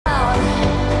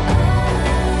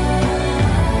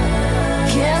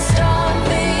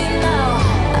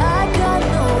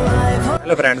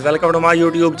Hello friends, welcome to my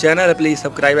YouTube channel. Please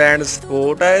subscribe and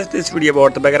support us. This video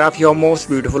about the biography of most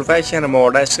beautiful fashion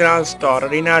model star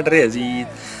Irena Drezi.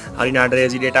 Irena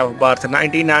Drezi, date of birth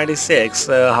 1996.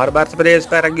 Her birthplace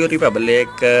Paraguay Republic.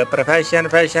 Profession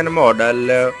fashion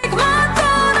model.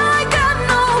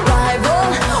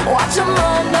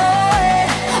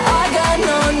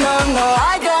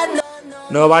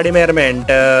 No body measurement,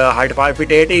 height 5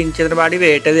 feet 8 inches, her body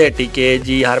weight is 80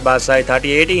 kg, her bust size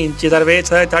 38 inches, her waist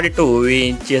size 32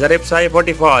 inches, her hip size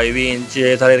 45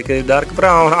 inches, her hair is dark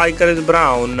brown, eye color is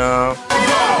brown.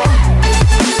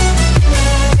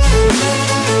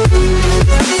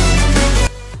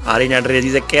 Irena Drezi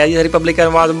is a Kyrgyz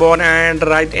Republican, was born and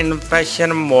raised in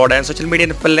fashion, mode and social media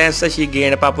influencer. She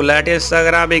gained popularity on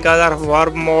Instagram because of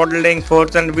her modeling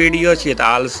photos and videos. She is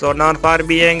also known for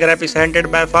being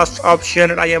represented by First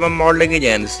Option I Am a Modeling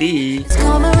Agency. It's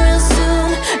coming real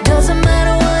soon, doesn't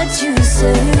matter what you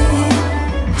say.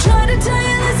 Try to tell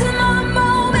you this is my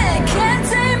moment, can't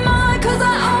take mine cause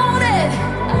I own it.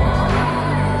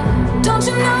 Don't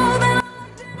you know that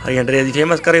Irena Drezi,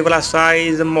 famous curvy plus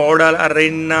size model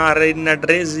Irena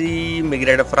Drezi,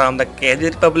 immigrated from the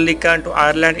Kyrgyz Republic to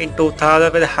Ireland in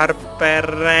 2000 with her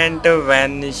parents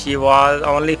when she was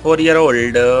only 4 years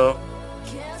old.